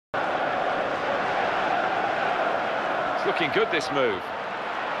looking good, this move.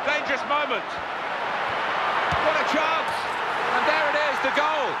 Dangerous moment. What a chance! And there it is, the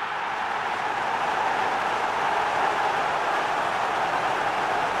goal.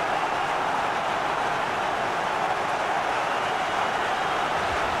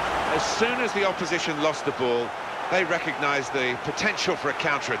 As soon as the opposition lost the ball, they recognised the potential for a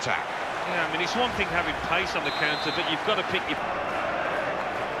counter-attack. Yeah, I mean, it's one thing having pace on the counter, but you've got to pick your...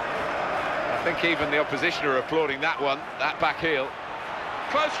 I think even the opposition are applauding that one, that back heel.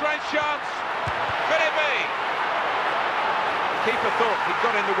 Close range chance. Could it be? The keeper thought he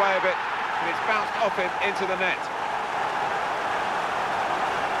got in the way of it, and it's bounced off him into the net.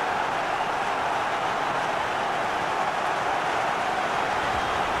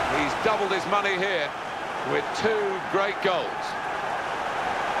 He's doubled his money here with two great goals.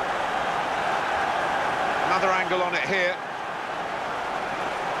 Another angle on it here.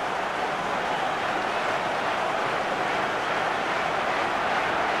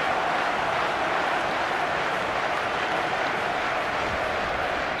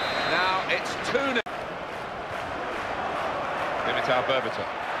 Now it's 2-0. Dimitar Berbatov.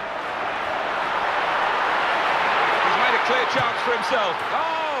 He's made a clear chance for himself.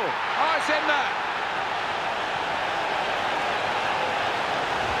 Oh, it's in there.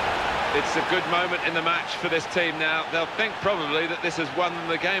 It's a good moment in the match for this team now. They'll think probably that this has won them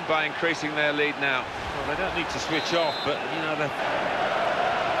the game by increasing their lead now. Well, they don't need to switch off, but, you know, they're...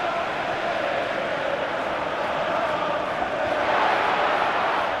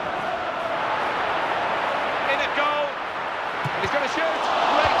 In at goal. And he's going to shoot.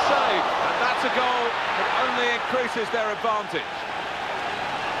 Great save. And that's a goal that only increases their advantage.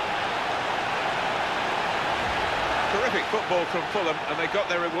 Terrific football from Fulham, and they got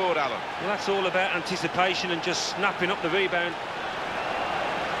their reward, Alan. Well, that's all about anticipation and just snapping up the rebound.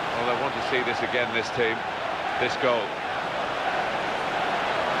 Well, they want to see this again, this team, this goal.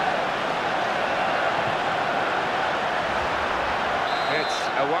 It's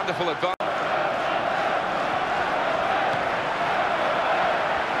a wonderful advantage.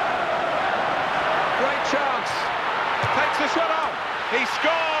 Great chance. Takes the shot on. He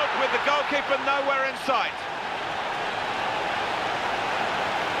scored with the goalkeeper nowhere in sight.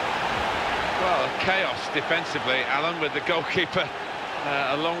 Well, chaos defensively, Alan, with the goalkeeper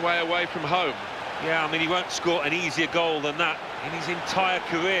a long way away from home. Yeah, I mean, he won't score an easier goal than that in his entire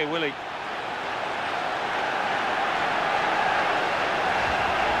career, will he?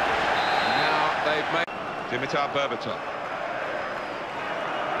 Now they've made... Dimitar Berbatov.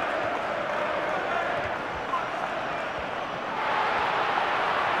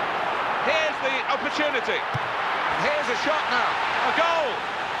 Here's the opportunity. Here's a shot now. A goal.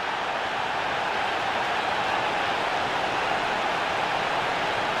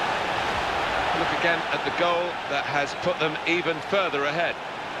 Look again at the goal that has put them even further ahead.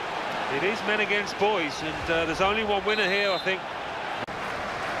 It is men against boys, and there's only one winner here, I think.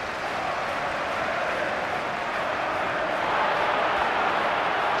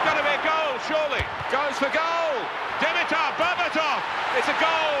 It's going to be a goal, surely. Goes for goal. Dimitar Berbatov. It's a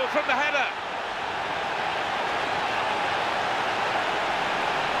goal from the header.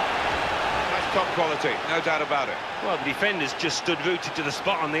 Top quality, no doubt about it. Well, the defenders just stood rooted to the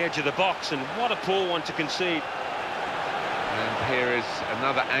spot on the edge of the box, and what a poor one to concede. And here is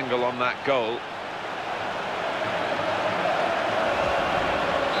another angle on that goal.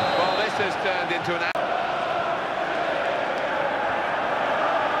 Well, this has turned into an...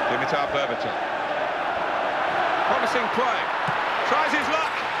 Dimitar Berbatov. Promising play. Tries his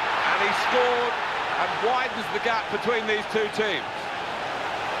luck, and he scored and widens the gap between these two teams.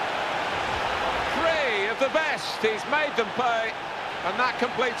 Of the best, he's made them pay, and that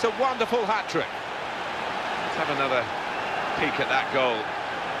completes a wonderful hat-trick. Let's have another peek at that goal.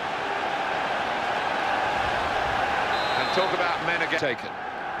 And talk about men again taken.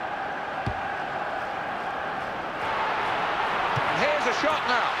 And here's a shot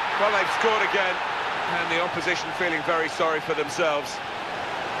now. Well, they've scored again, and the opposition feeling very sorry for themselves.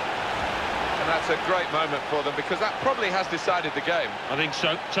 And that's a great moment for them, because that probably has decided the game. I think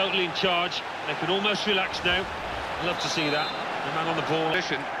so. Totally in charge. They can almost relax now. Love to see that. The man on the ball. With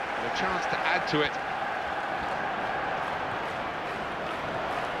a chance to add to it.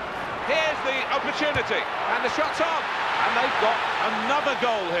 Here's the opportunity, and the shot's on. And they've got another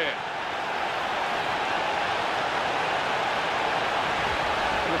goal here.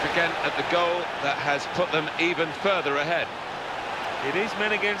 Look again at the goal that has put them even further ahead. It is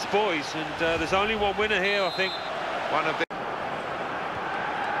men against boys, and there's only one winner here, I think. One of the...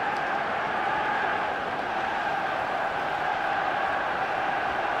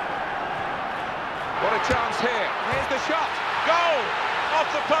 What a chance here. Here's the shot. Goal! Off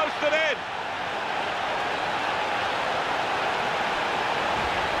the post and in.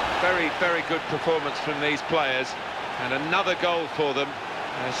 Very, very good performance from these players. And another goal for them,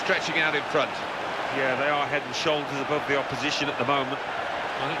 stretching out in front. Yeah, they are head and shoulders above the opposition at the moment.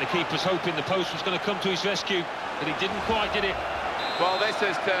 I think the keeper's hoping the post was going to come to his rescue, but he didn't quite, did it? Well, this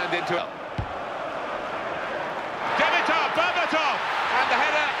has turned into... Berbatov! And the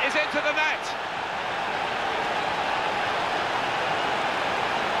header is into the net.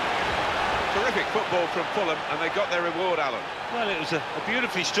 Terrific football from Fulham, and they got their reward, Alan. Well, it was a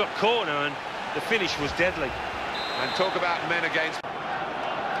beautifully struck corner, and the finish was deadly. And talk about men against...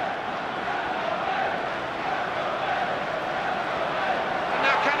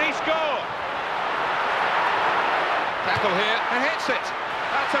 Now can he score? Tackle here, and hits it.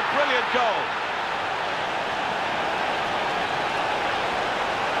 That's a brilliant goal.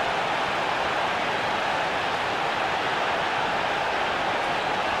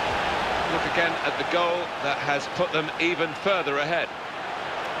 Look again at the goal that has put them even further ahead.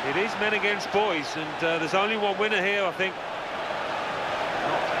 It is men against boys, and there's only one winner here, I think.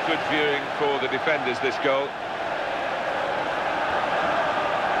 Not good viewing for the defenders, this goal.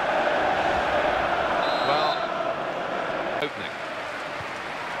 Well, opening.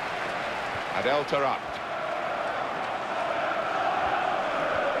 Adel Taarabt.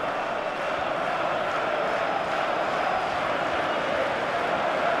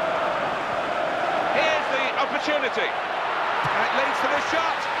 Opportunity, and it leads to the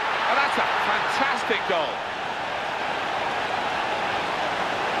shot, and that's a fantastic goal.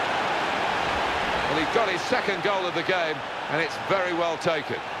 Well, he got his second goal of the game, and it's very well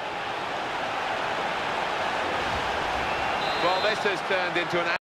taken. Well, this has turned into an